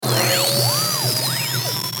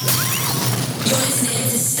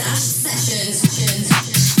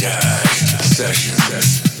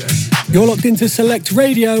You're locked into Select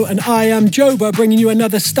Radio and I am JOBA bringing you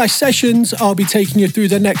another Stash Sessions. I'll be taking you through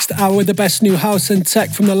the next hour with the best new house and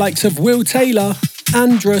tech from the likes of Will Taylor,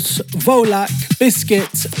 Andruss, VOLAC,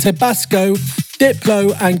 Biscits, TIBASKO,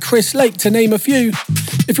 Diplo and Chris Lake to name a few.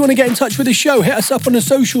 If you want to get in touch with the show, hit us up on the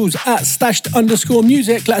socials at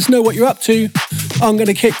stashed_music. Let us know what you're up to. I'm going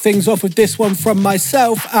to kick things off with this one from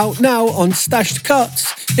myself, out now on Stashed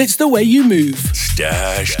Cuts. It's The Way You Move.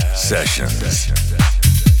 Stashed Sessions.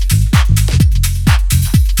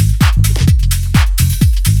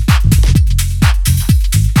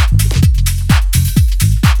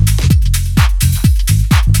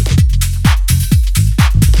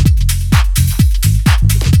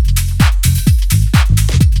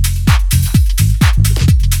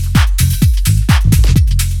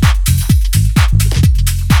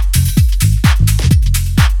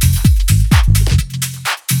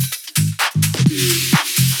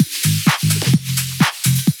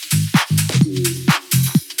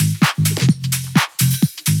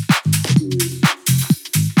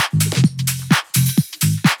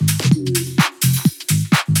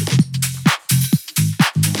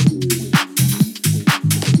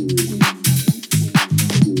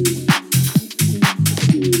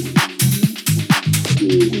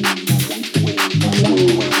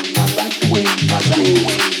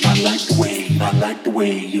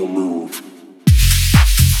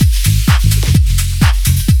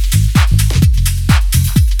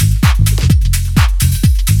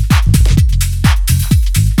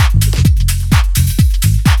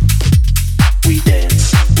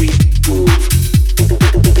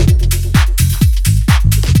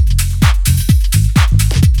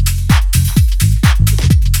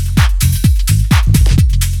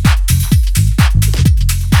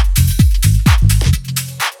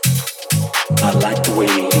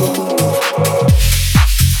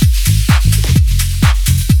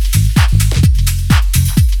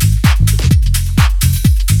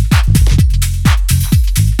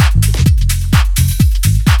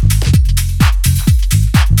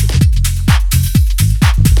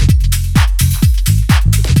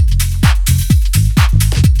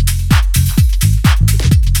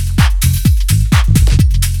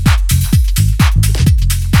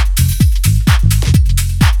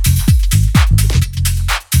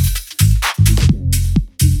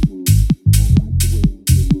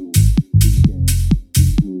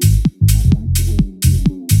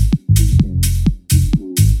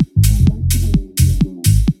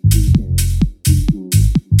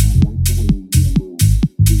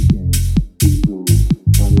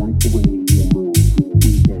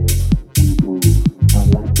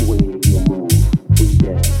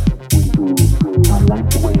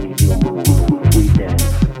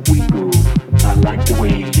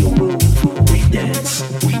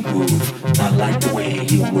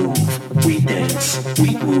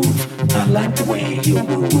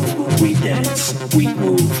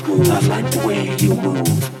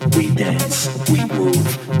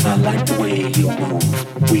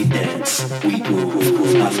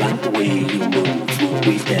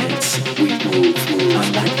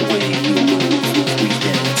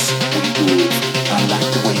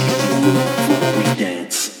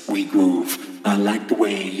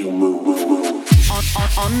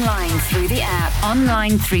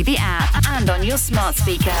 Through the app and on your smart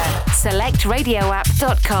speaker.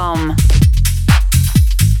 SelectRadioApp.com.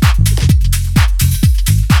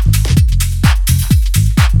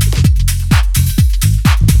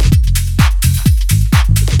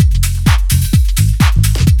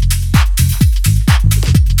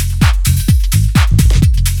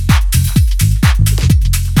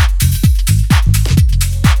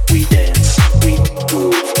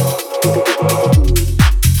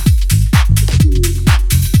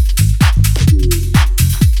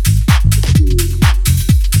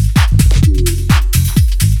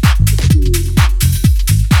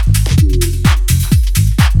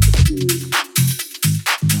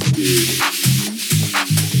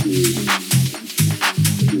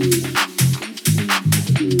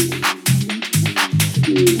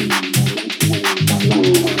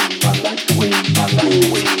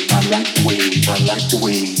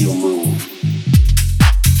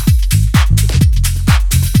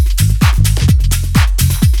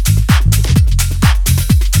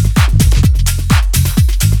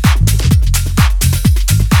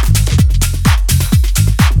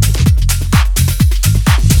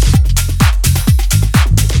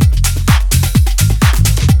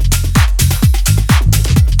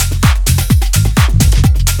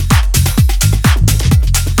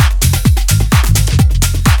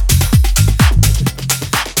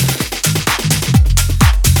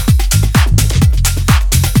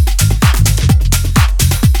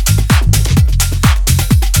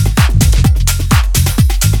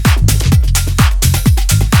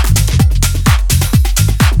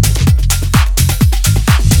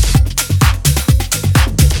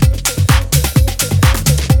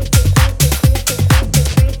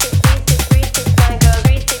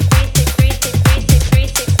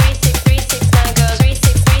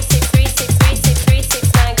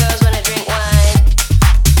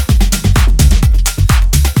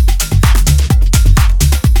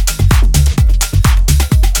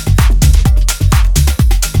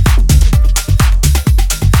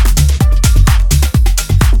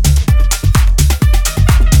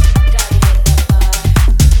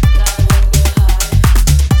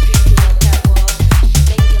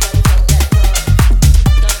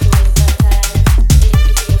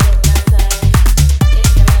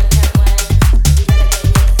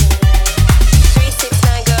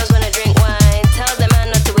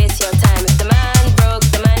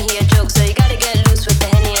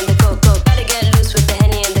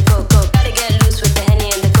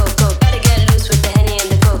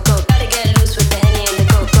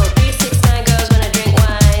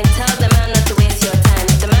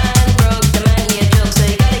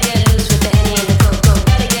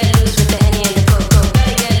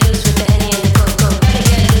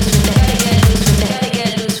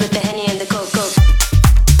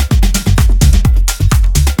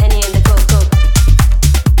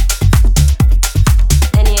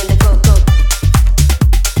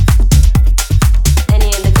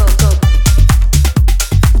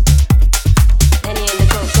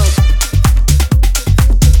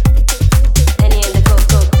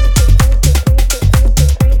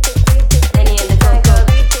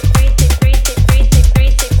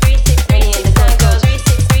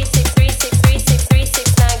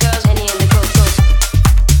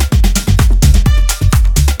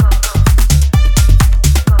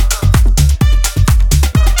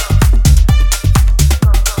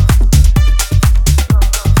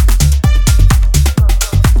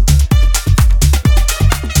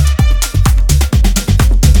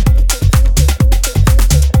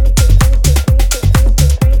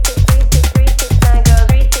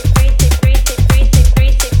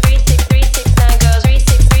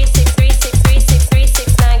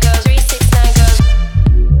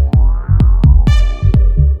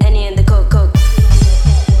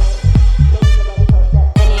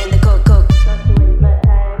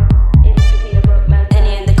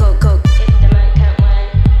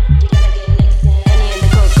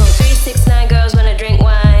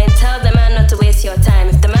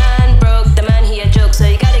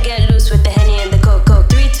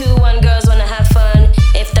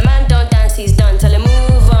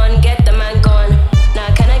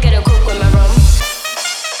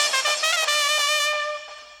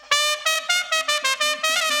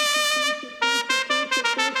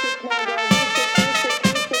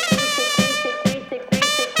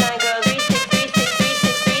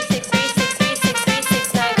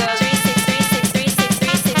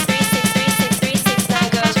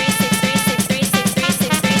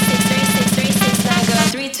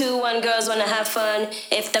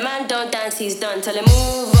 If the man don't dance, he's done. Tell him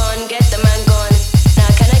move on, get the man gone. Now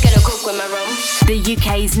can I get a coke with my rum? The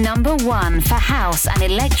UK's #1 for house and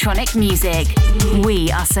electronic music.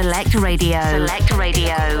 We are Select Radio. Select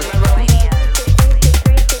Radio.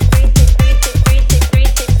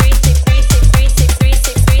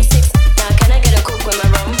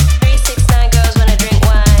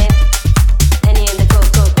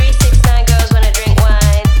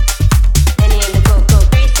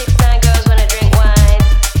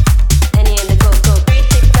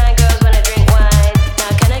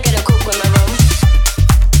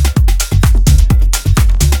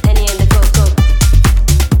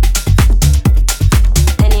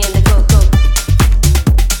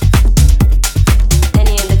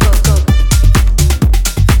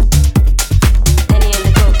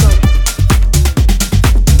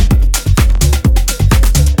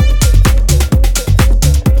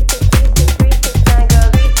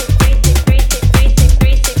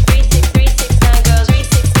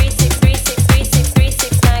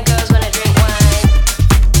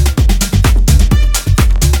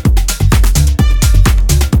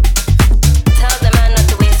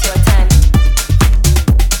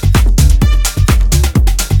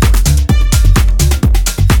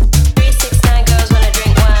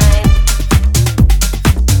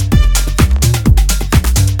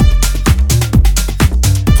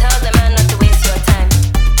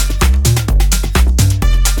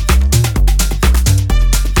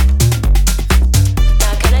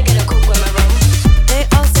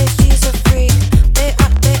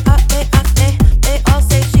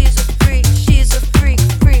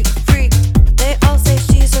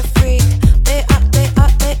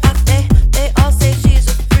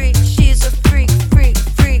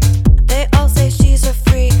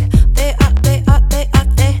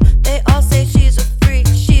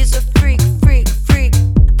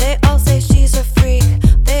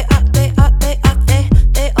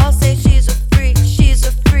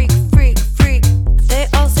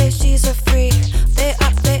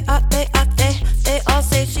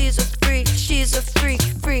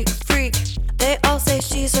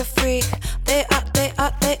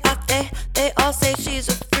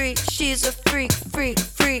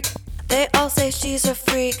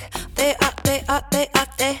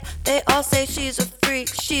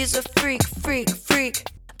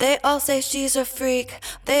 She's a freak.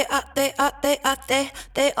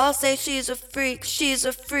 They all say she's a freak. She's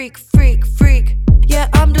a freak, freak, freak. Yeah,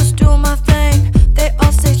 I'm just doing my thing. They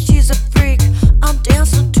all say she's a freak. I'm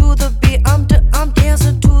dancing to the beat. I'm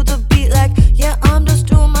dancing to the beat like yeah, I'm just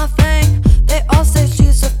doing my thing. They all say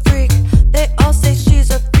she's a freak. They all say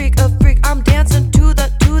she's a freak, a freak. I'm dancing to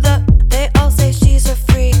the. They all say she's a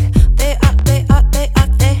freak. They all say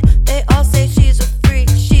she's a freak.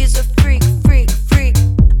 She's a freak, freak, freak.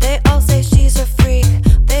 They all say she's a freak.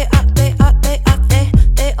 They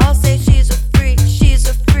all say she's a freak. She's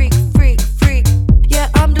a freak, freak, freak. Yeah,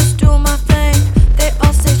 I'm just doing my thing. They all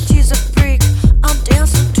say she's a freak. I'm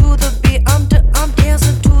dancing to the beat. I'm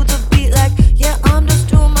dancing to the beat like yeah, I'm just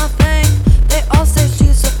doing my thing. They all say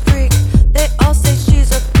she's a freak. They all say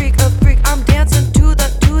she's a freak, a freak. I'm dancing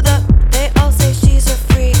to the. They all say she's a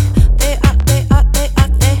freak. They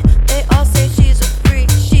all say she's a freak.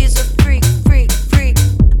 She's a freak, freak, freak.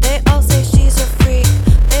 They all say she's a freak.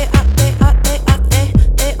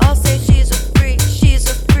 They all say she's a freak. She's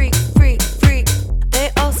a freak, freak, freak. They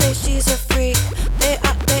all say she's a freak.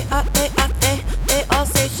 They all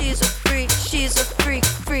say she's a freak. She's a freak,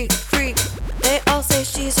 freak, freak. They all say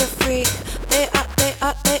she's a freak.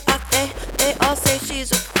 They all say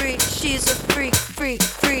she's a freak. She's a freak, freak,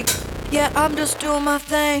 freak. Yeah, I'm just doing my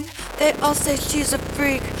thing. They all say she's a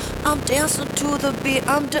freak. I'm dancing to the beat.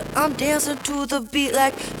 I'm dancing to the beat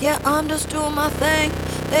like yeah, I'm just doing my thing.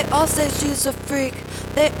 They all say she's a freak.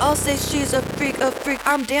 They all say she's a freak, a freak.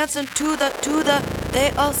 I'm dancing to the.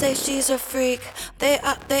 They all say she's a freak. They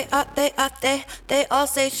all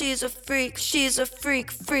say she's a freak. She's a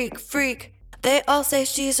freak, freak, freak. They all say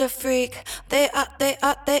she's a freak. They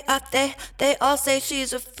all say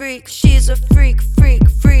she's a freak. She's a freak, freak,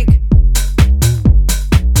 freak.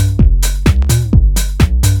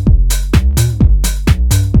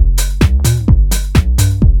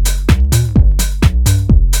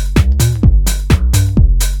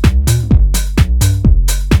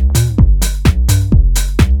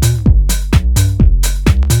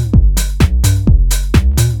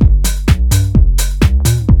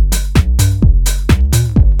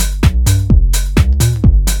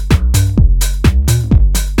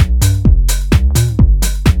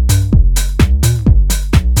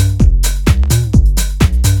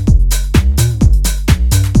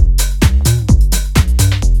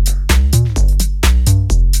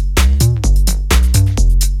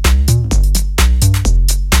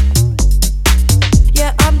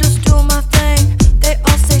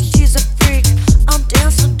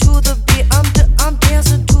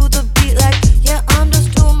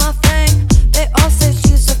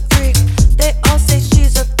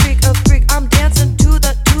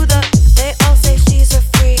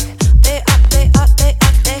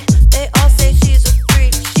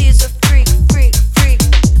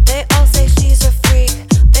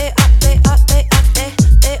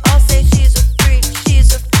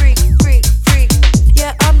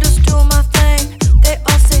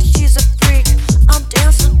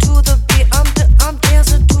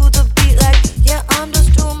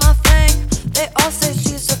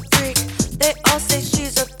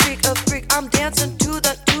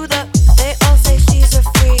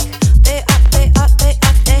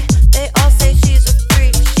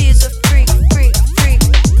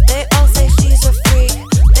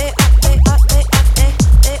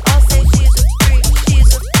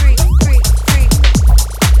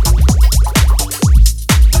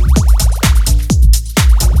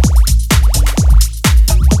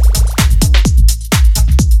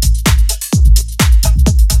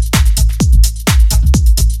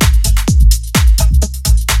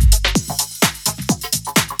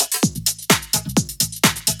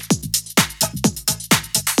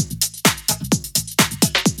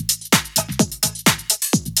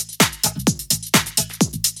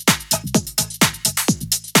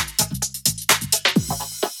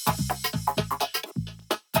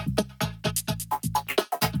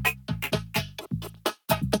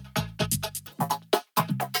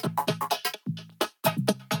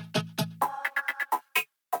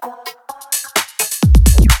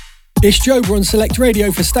 It's JOBA on Select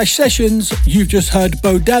Radio for Stash Sessions. You've just heard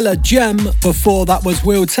Bodeler Gem. Before that was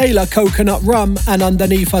Will Taylor, Coconut Rum. And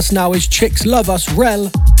underneath us now is Chicks Love Us, Rhell.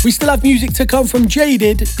 We still have music to come from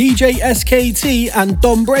Jaded, DJ S.K.T and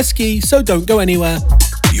Dombresky, so don't go anywhere.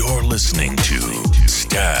 You're listening to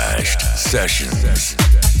Stashed Sessions.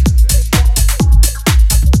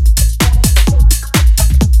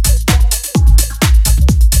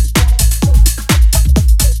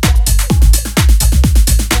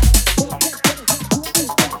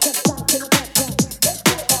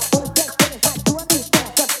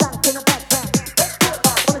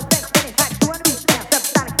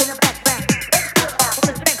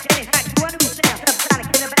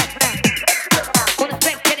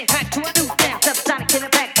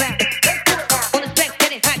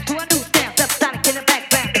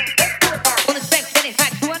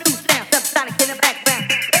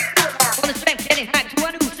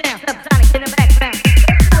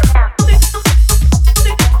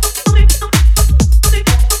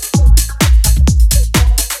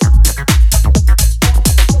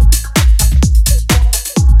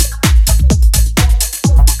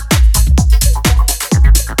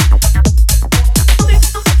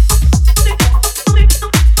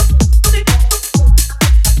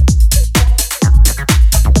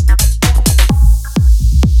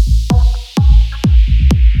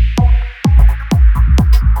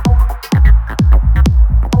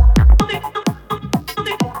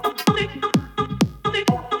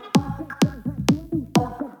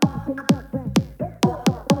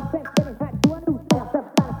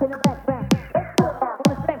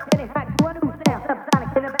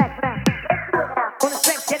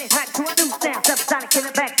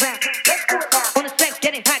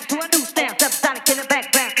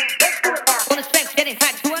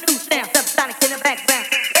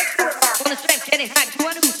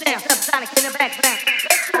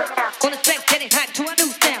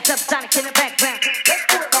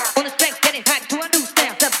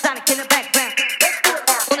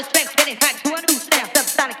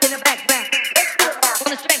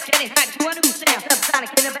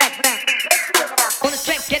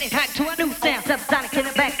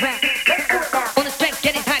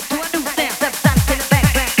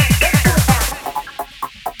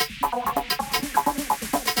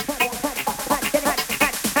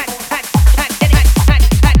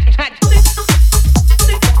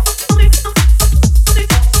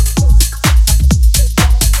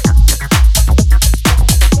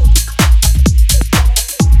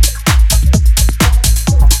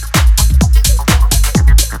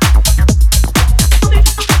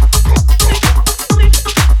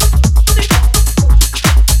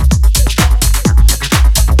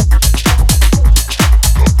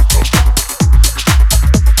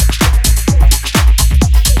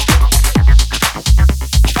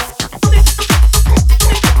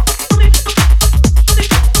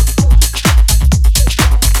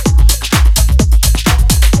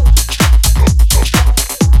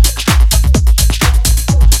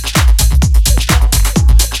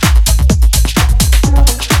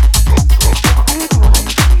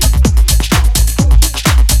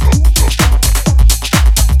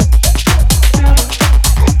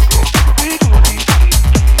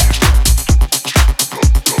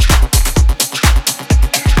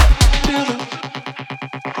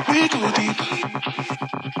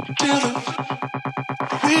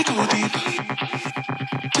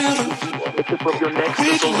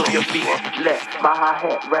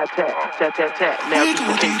 Tat, tat, tat, now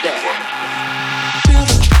duplicate that.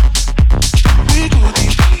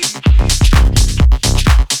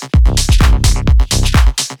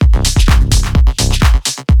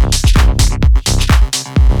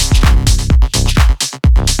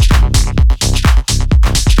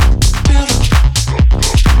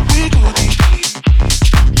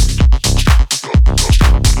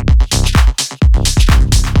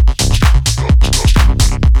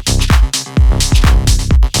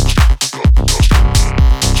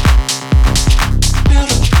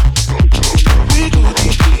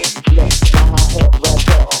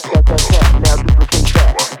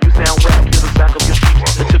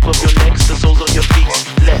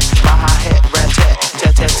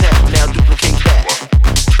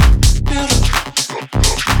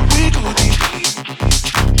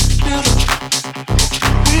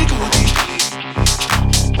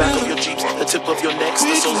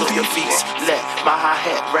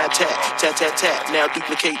 Now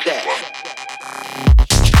duplicate that.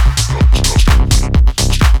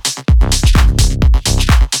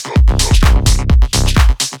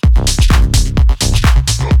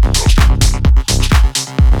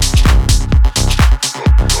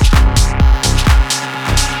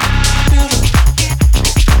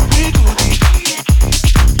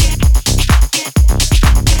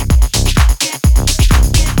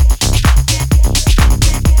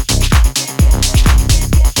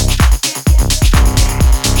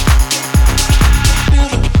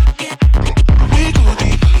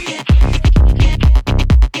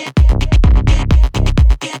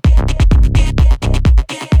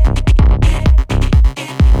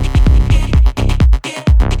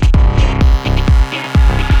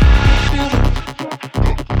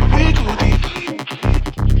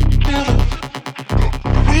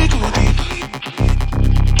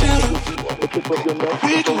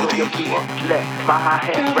 soles of your feet. Let my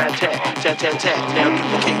hi-hat rat-tat, tat-tat-tat. Now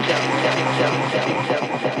duplicate that.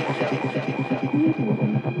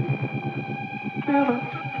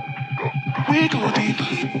 We go deep.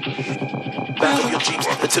 Back of your cheeks,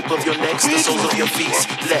 the tip of your necks, the soles of your feet.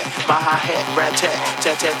 Let my hi-hat rat-tat,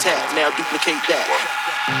 tat-tat-tat. Now duplicate that.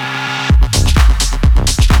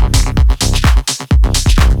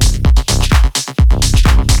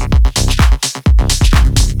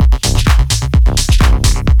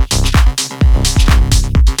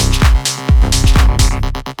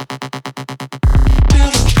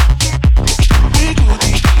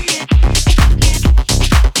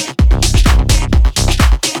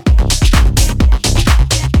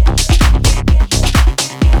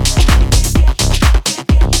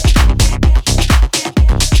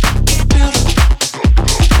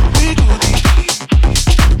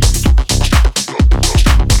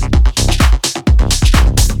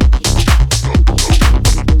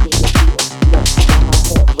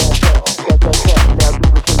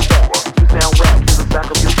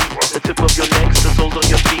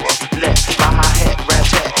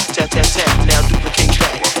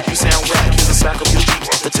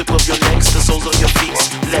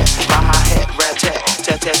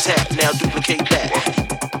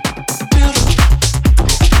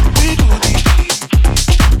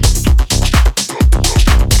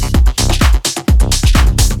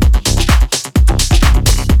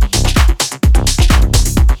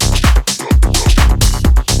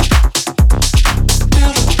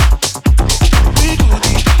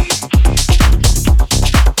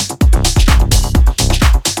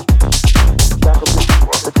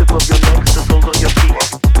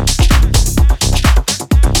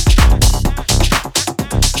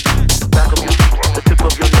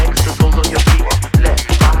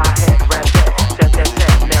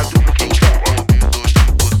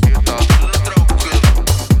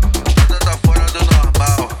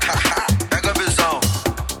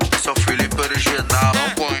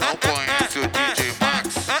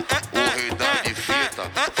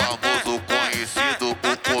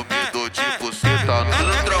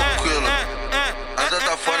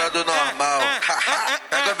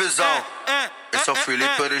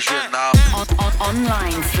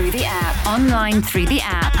 Through the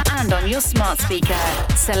app and on your smart speaker.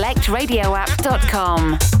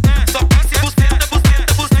 SelectRadioApp.com.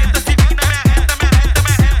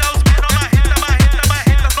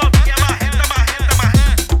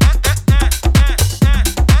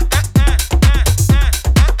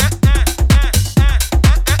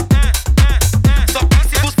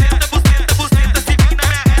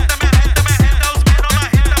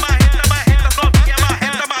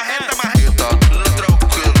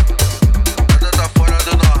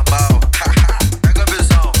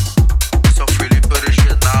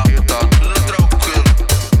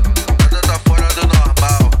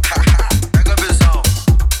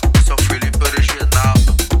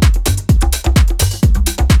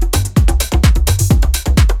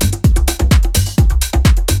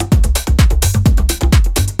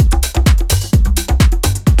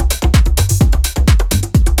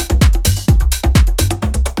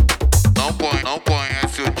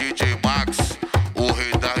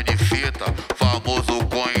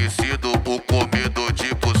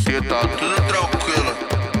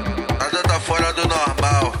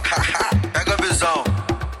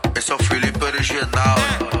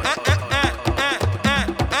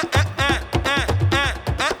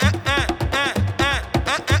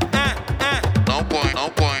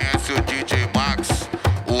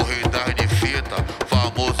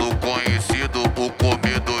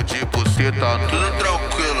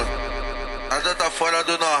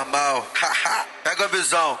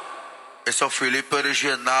 Esse é o Felipe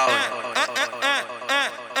original.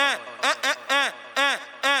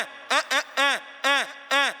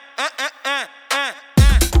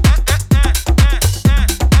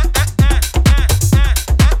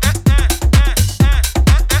 Tudo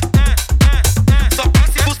tranquilo,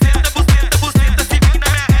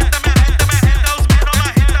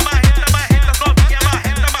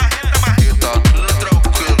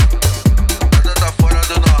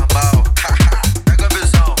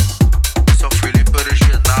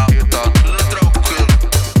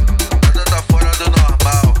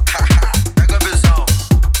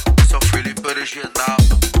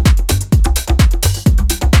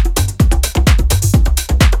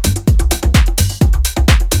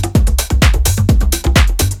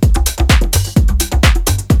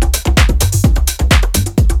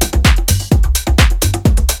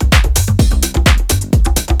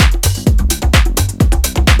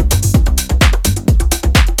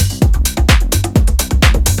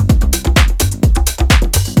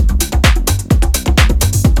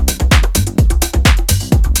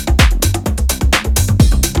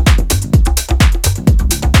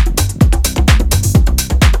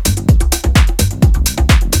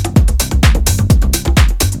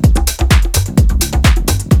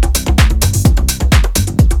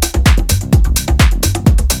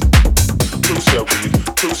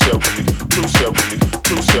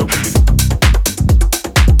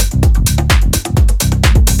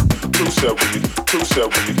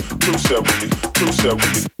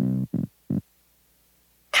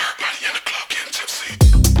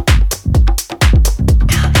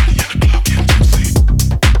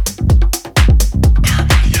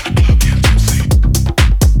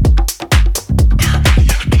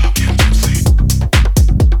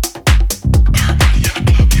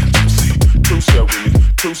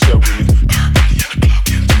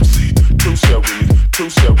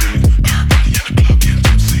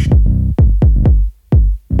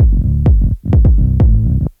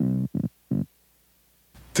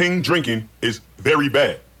 Ting drinking is very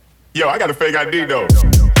bad. Yo, I got a fake ID though.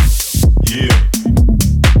 Yeah.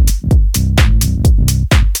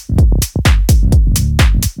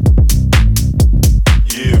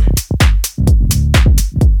 Yeah.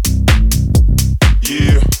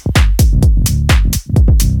 Yeah.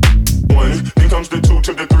 1, then comes the 2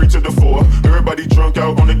 to the 3 to the 4. Everybody drunk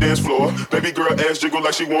out on the dance floor. Baby girl ass jiggle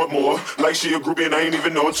like she want more. Like she a groupie and I ain't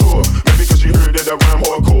even know a tour. Maybe cause she heard that I rhyme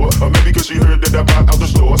hardcore. Or maybe cause she heard that I buy out the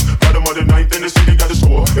stores. Bottom of the ninth in the city got the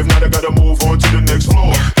score. If not, I gotta move on to the next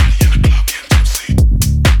floor.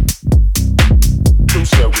 Come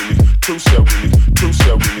sell with me, come sell with me, come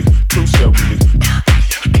sell with me, come sell with me.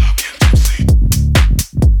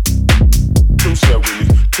 Come sell with me,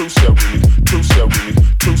 come sell with me, come sell with me,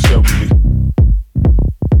 come sell with me.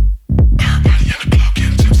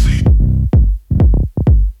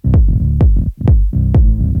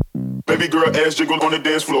 Baby girl ass jiggle on the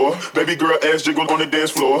dance floor. Baby girl ass jiggle on the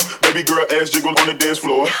dance floor. Baby girl ass jiggle on the dance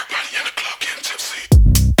floor.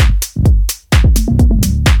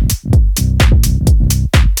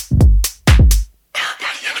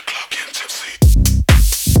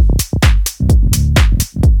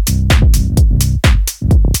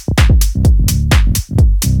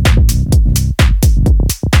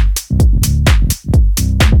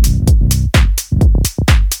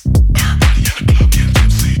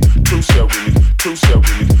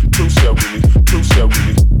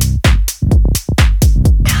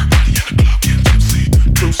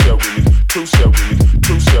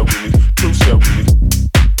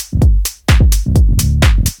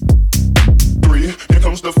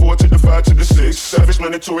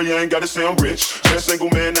 I ain't gotta say I'm rich. Just single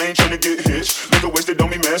man, I ain't tryna get hitched. Liquor wasted on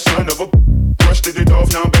me, man, son of a brushed it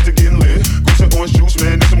off, now I'm back to getting lit. Goose and orange juice,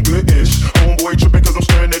 man, it's some good-ish. Homeboy tripping cause I'm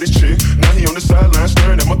staring at his chick. Now he on the sideline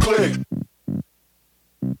staring at my click.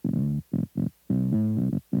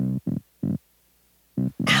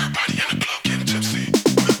 Everybody in the club getting tipsy.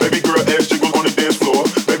 Baby girl ass jiggle on the dance floor.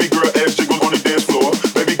 Baby girl ass jiggle on the dance floor.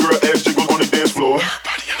 Baby girl ass jiggle on the dance floor.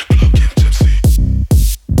 Everybody in the club getting tipsy.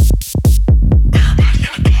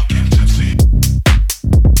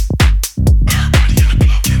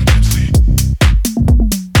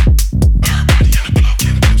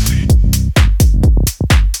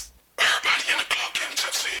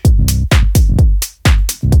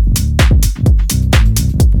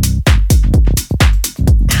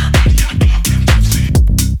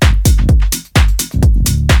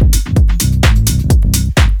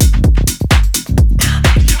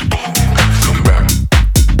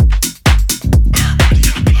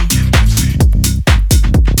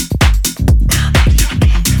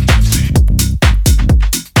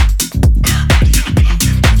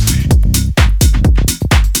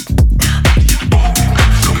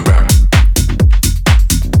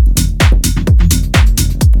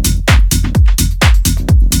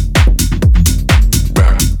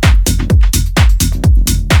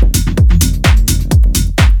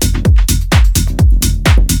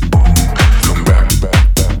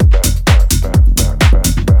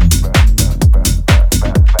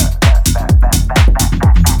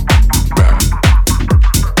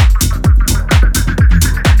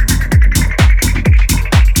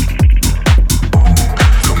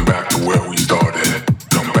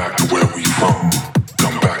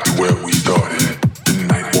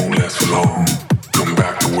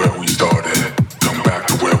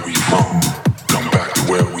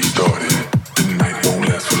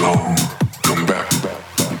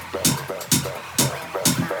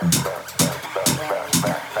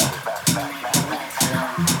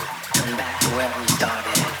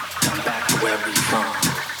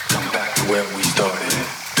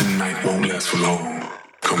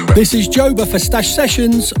 This is JOBA for Stash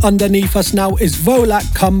Sessions. Underneath us now is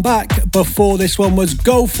VOLAC, Come Back. Before this one was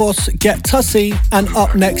GOLFOS, Get TUSSI. And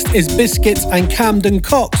up next is Biscits and Camden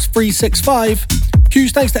Cox, 365.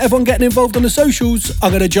 Huge thanks to everyone getting involved on the socials.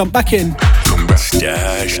 I'm going to jump back in.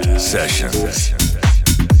 Stashed Sessions.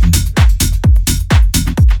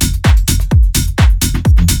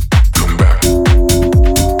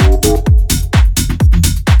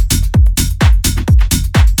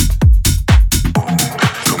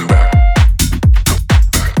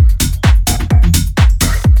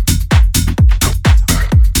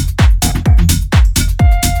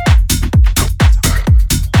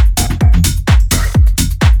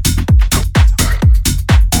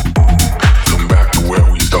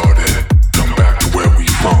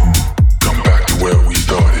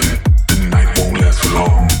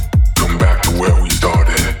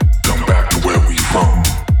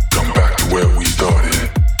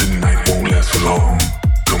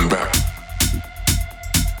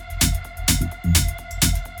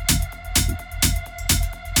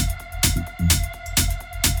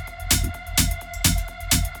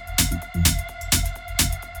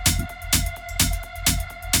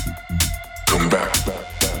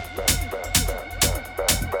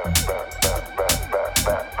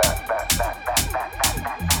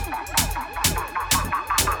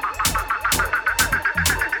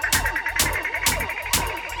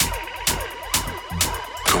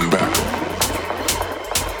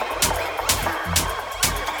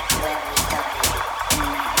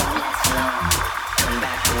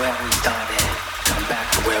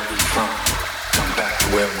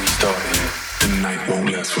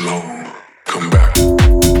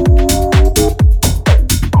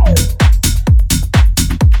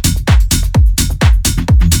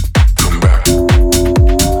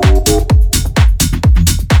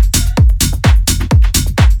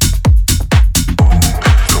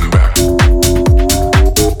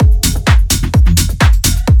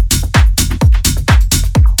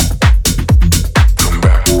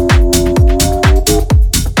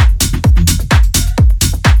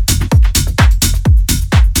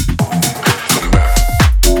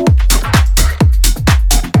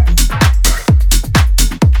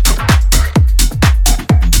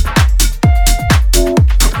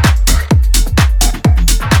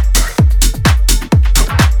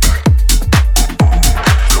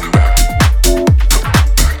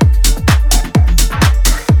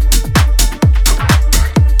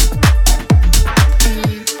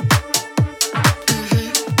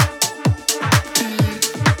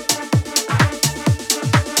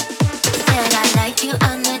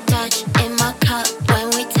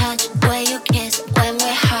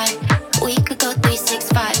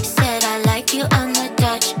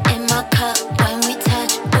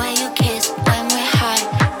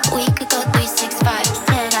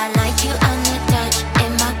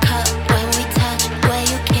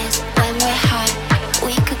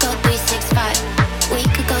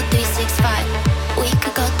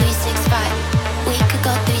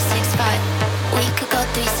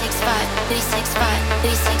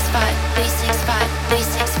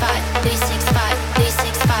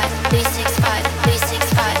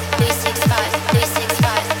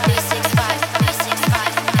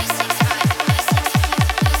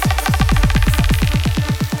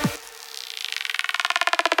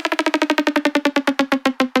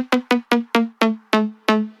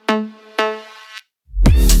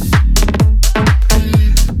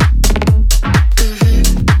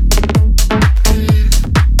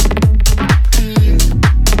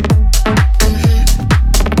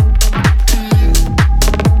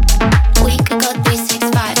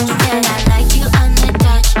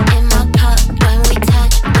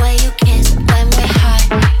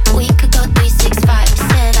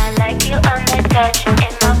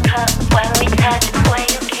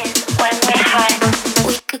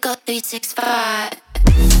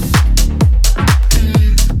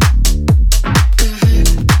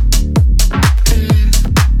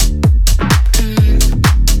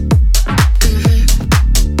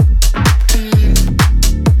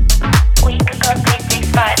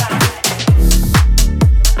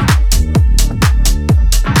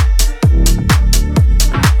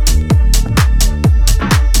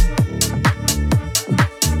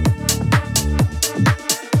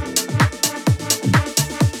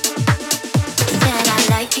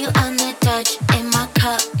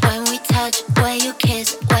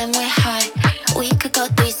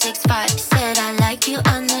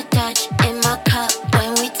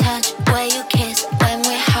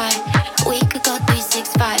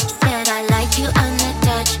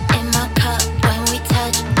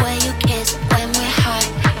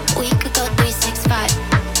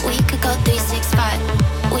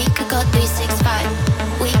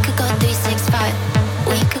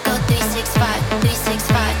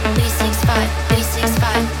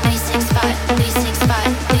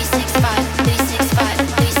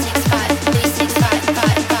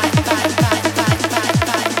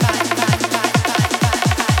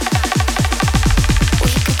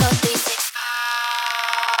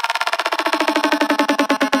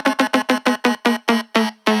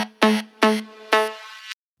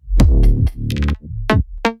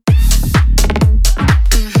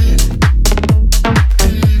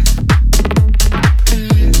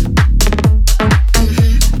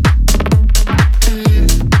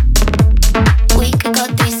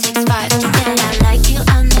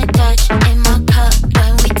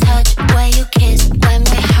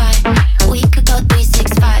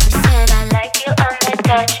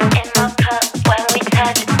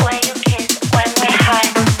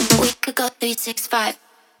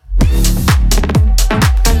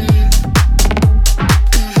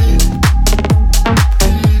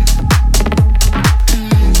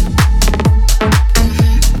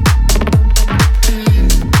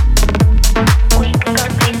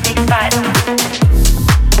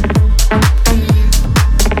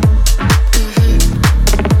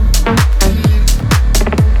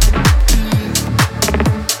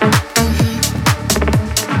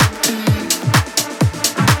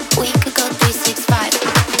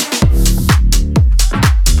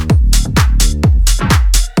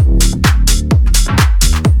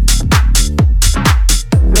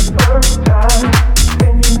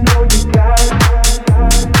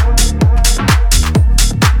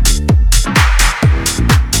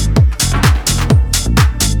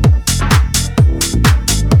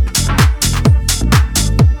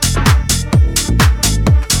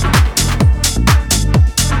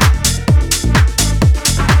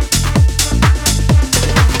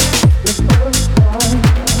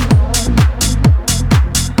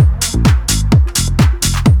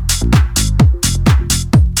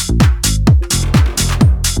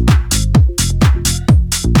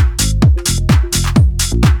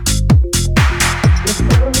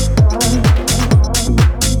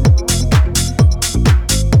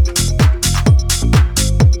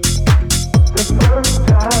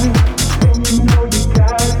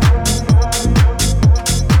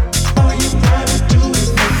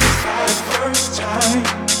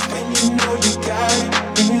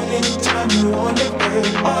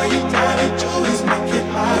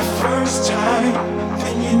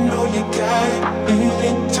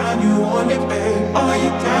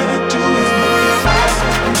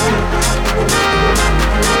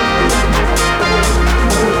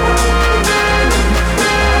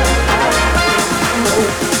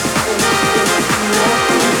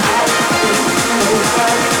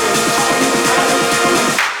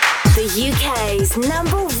 UK's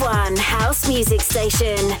 #1 house music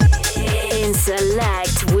station. In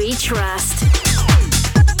Select, we trust.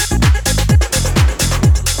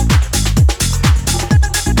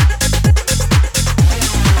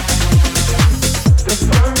 The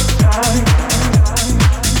first time.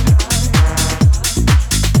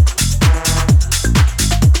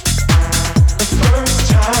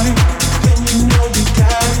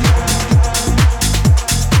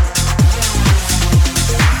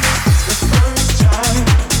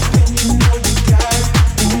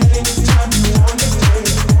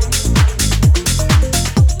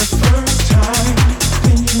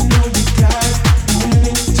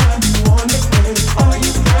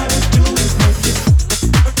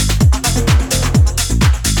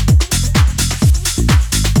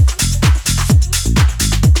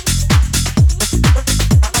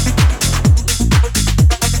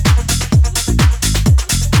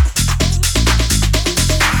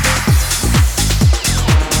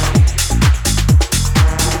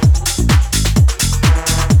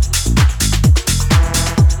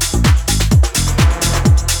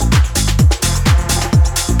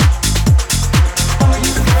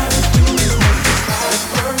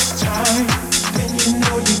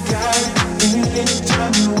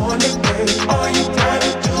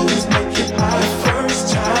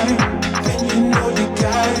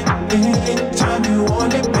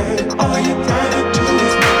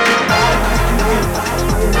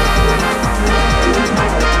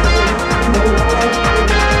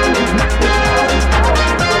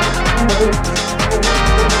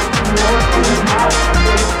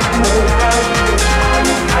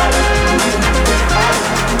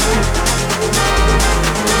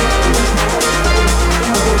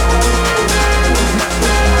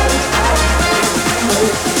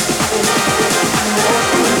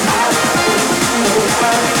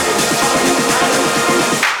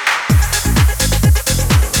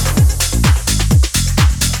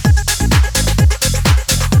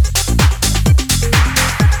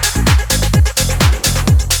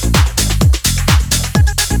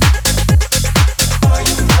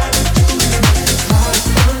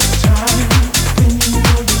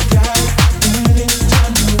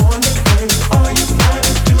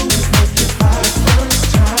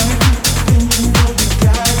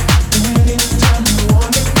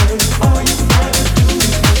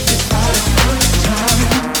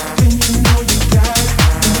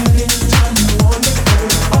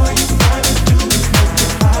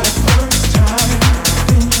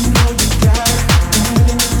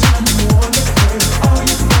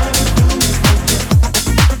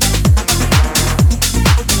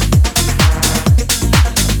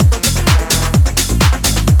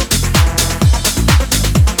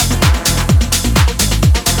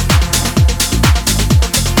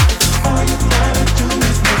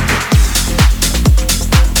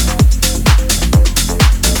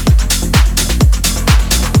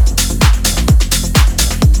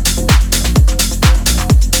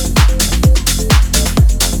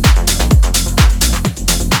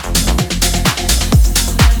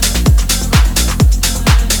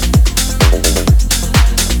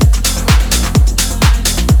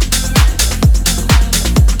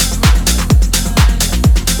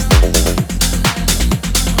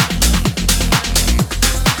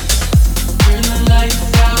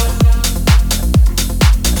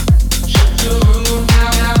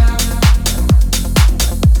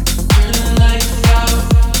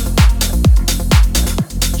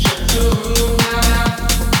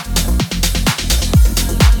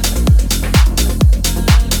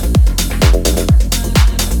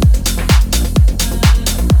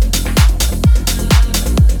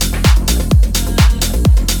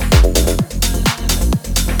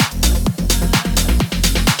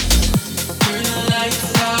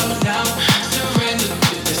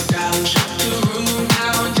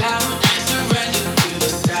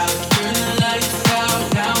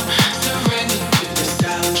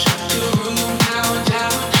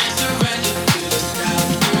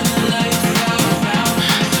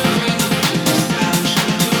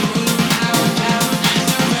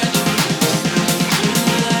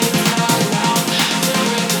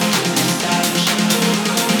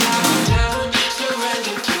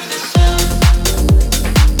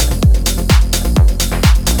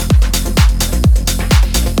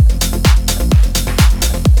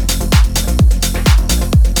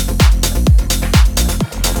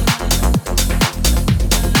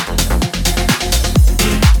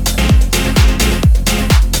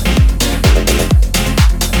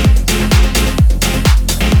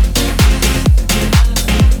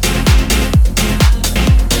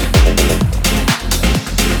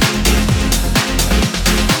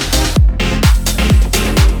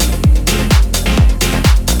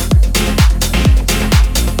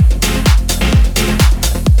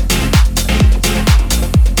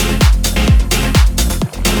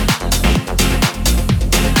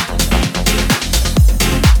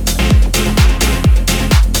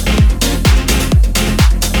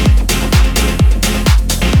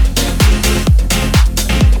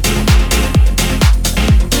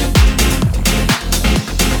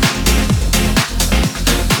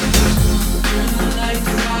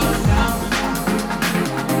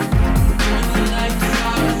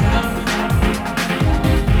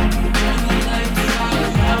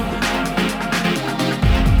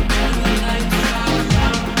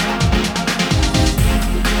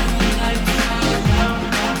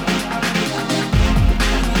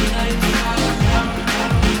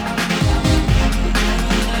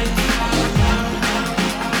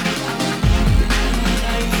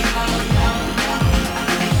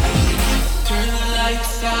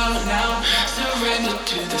 out now. Surrender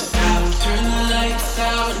to the sound. Turn the lights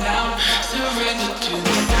out now. Surrender to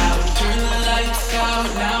the sound. Turn the lights out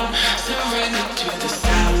now. Surrender to the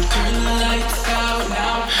sound. Turn the lights out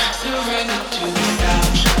now. Surrender to the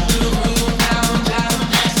sound. Shut the room down, down.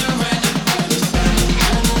 Surrender to the sound.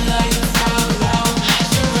 Turn the lights out now.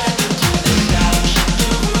 Surrender to the sound. Shut the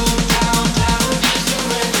room down, down.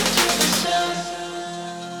 Surrender to the sound.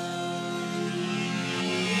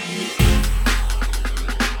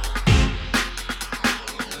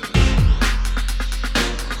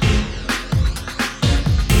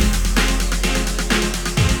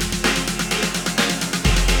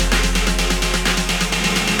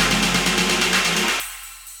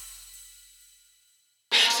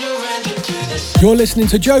 You're listening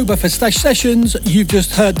to JOBA for Stash Sessions. You've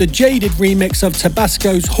just heard the Jaded remix of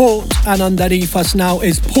TIBASKO's Hawt, and underneath us now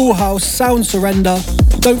is Poolhaus Sound Surrender.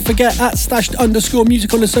 Don't forget, at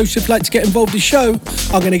 @stashed_music on the social if you'd like to get involved in the show.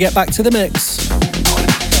 I'm going to get back to the mix.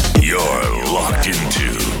 You're locked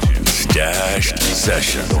into Stashed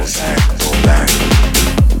Sessions. Double back.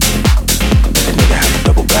 That nigga had a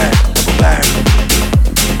double back.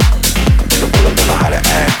 Nigga pull up, don't know how to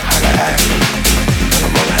act.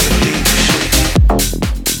 I'm rolling how to deep shit.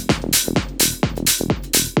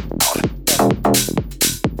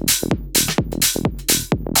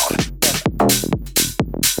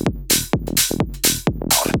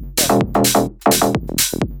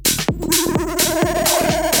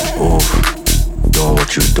 Doing what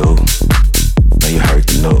you do. Now you heard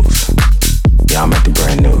the news. Yeah, I'm acting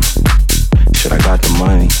brand new. Shit, I got the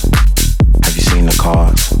money. Have you seen the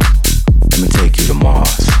cars? Let me take you to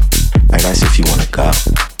Mars. Like that's if you wanna go.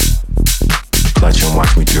 Clutch and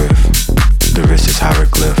watch me drift. The wrist is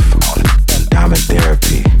hieroglyph. Diamond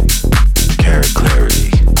therapy. Carrot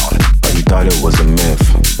clarity. But you thought it was a myth.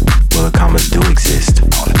 Well, the commas do exist.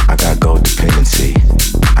 I got gold dependency.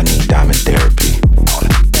 I need diamond therapy.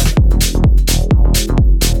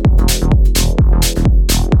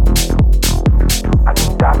 I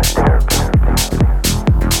need diamond therapy.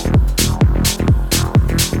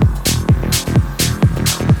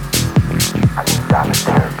 I need diamond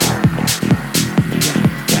therapy.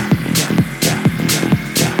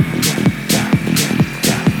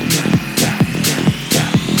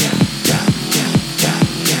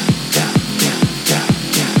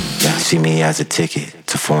 See me as a ticket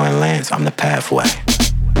to foreign lands, I'm the pathway.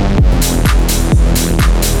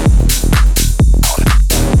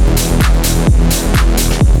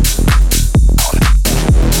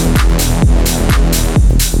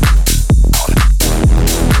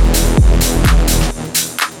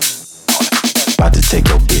 About to take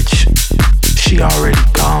your bitch, she already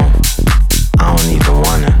gone. I don't even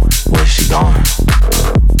wonder where she gone.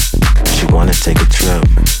 She wanna take a trip,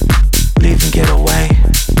 leave and get away.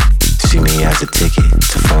 See me as a ticket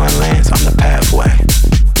to foreign lands, I'm the pathway.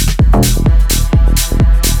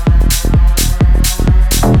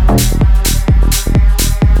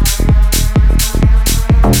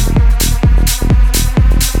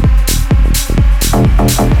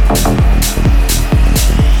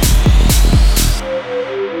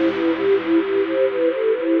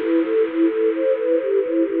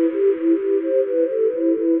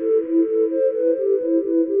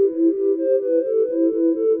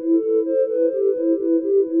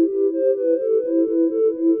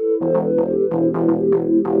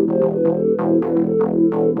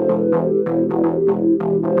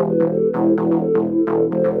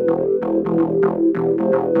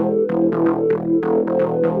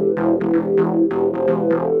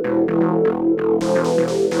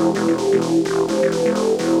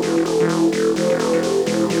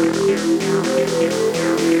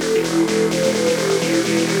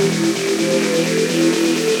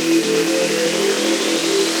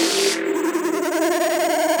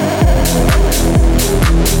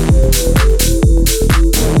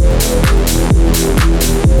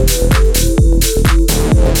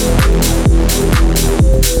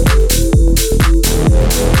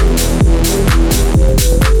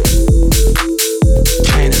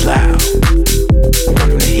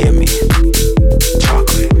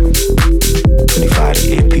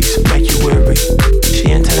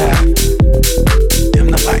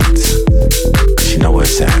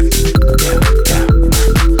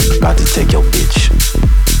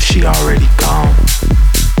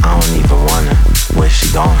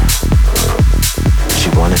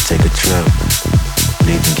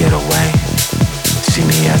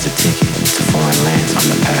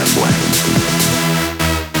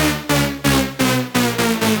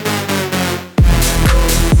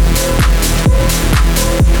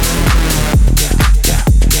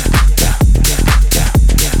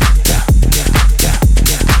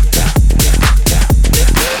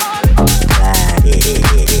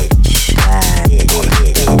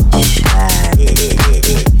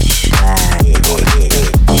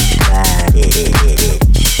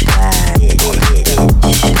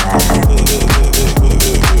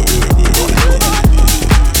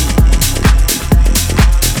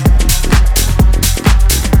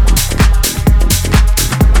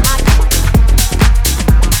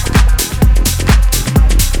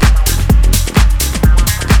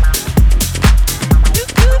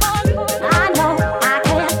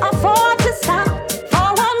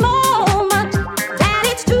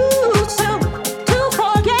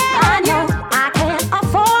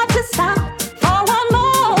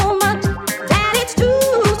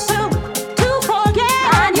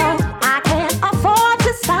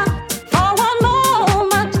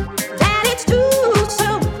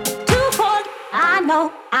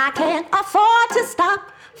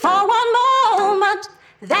 for one moment,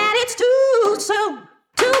 that it's too soon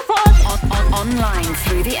to fall. Online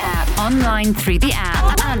through the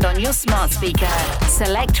app, and on your smart speaker.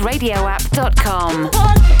 SelectRadioApp.com.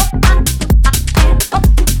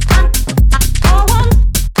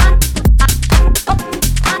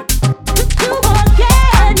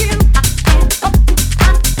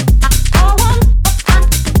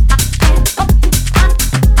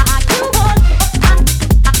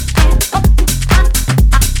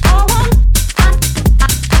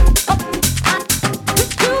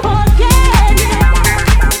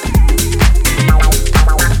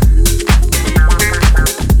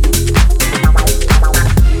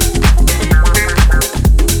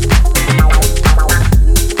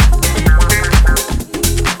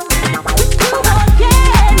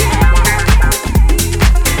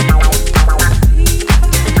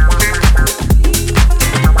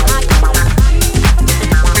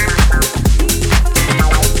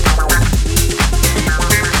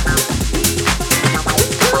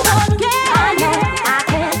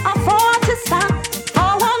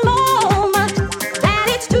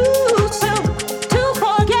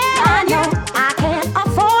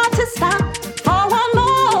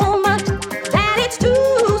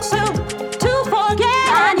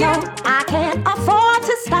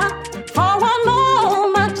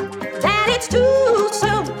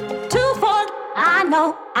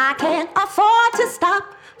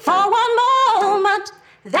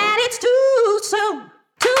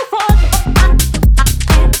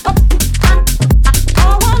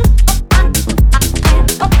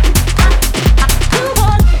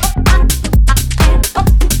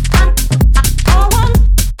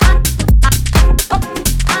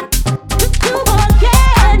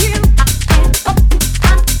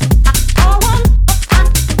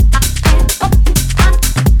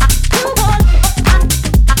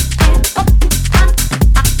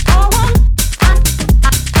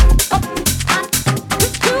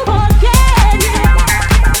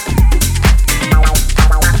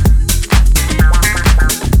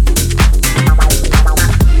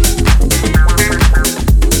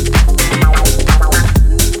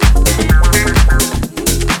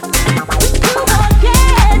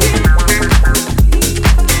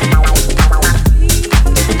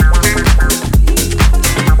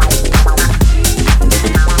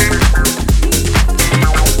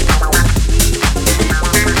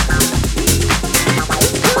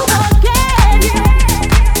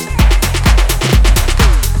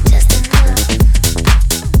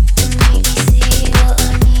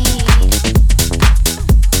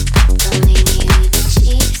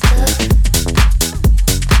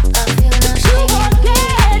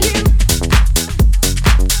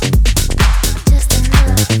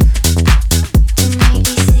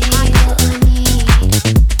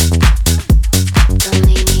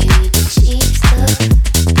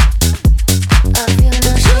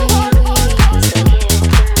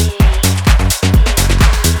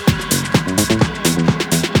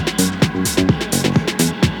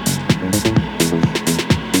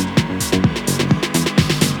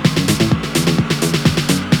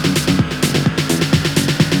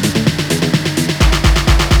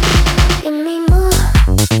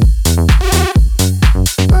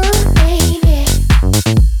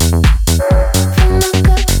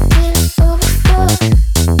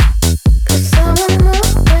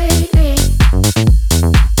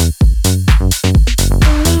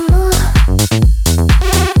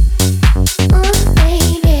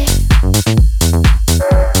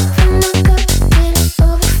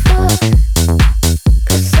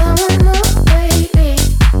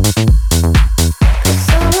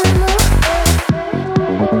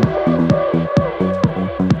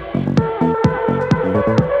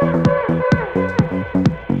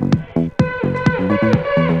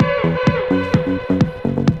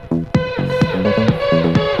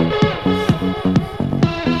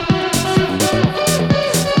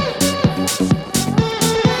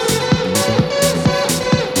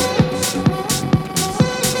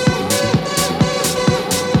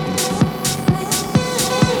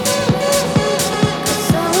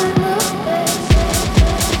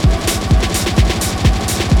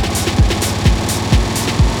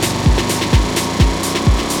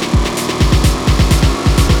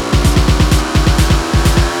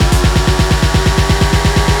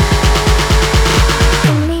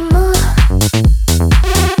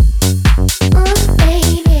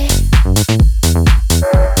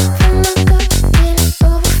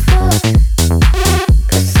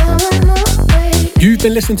 You've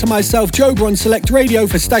been listening to myself, JOBA, on Select Radio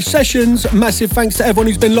for Stash Sessions. Massive thanks to everyone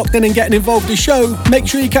who's been locked in and getting involved with the show. Make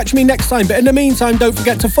sure you catch me next time. But in the meantime, don't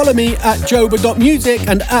forget to follow me at joba.music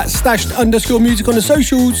and at stashed_music on the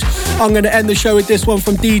socials. I'm going to end the show with this one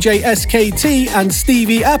from DJ S.K.T and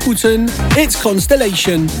Stevie Appleton. It's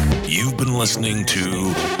Constellation. You've been listening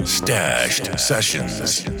to Stashed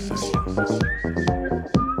Sessions.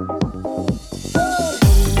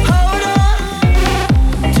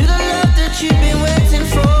 You've been waiting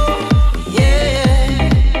for, yeah.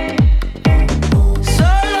 So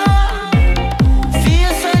long,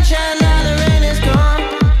 feel sunshine, now the rain is gone.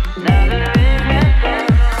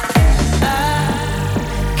 I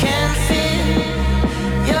can feel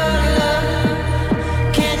your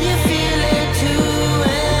love. Can you feel it too?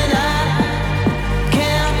 And I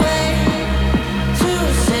can't wait to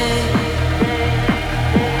say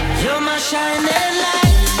you're my shining light.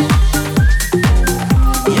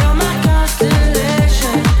 You're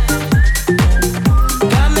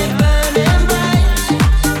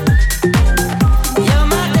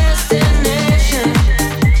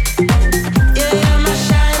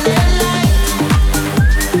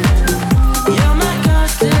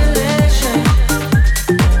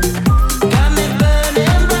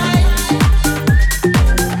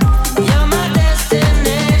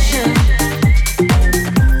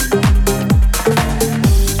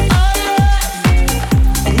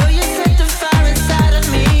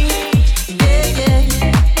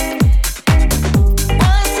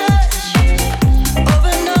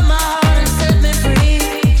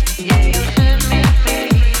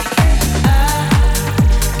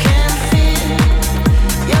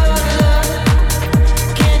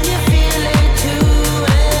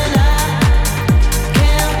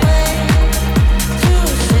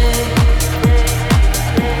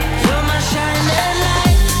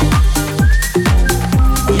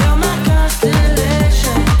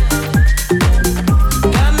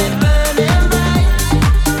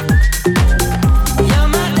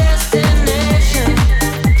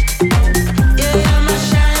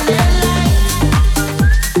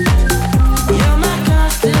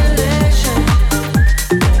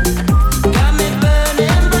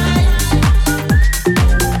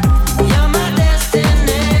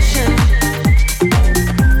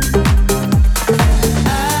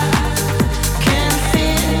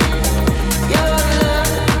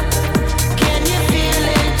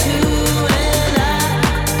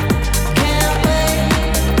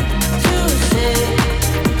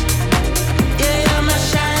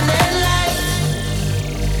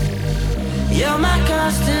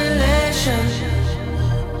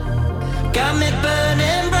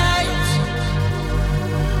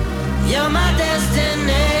my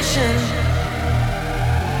destination.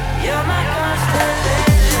 You're my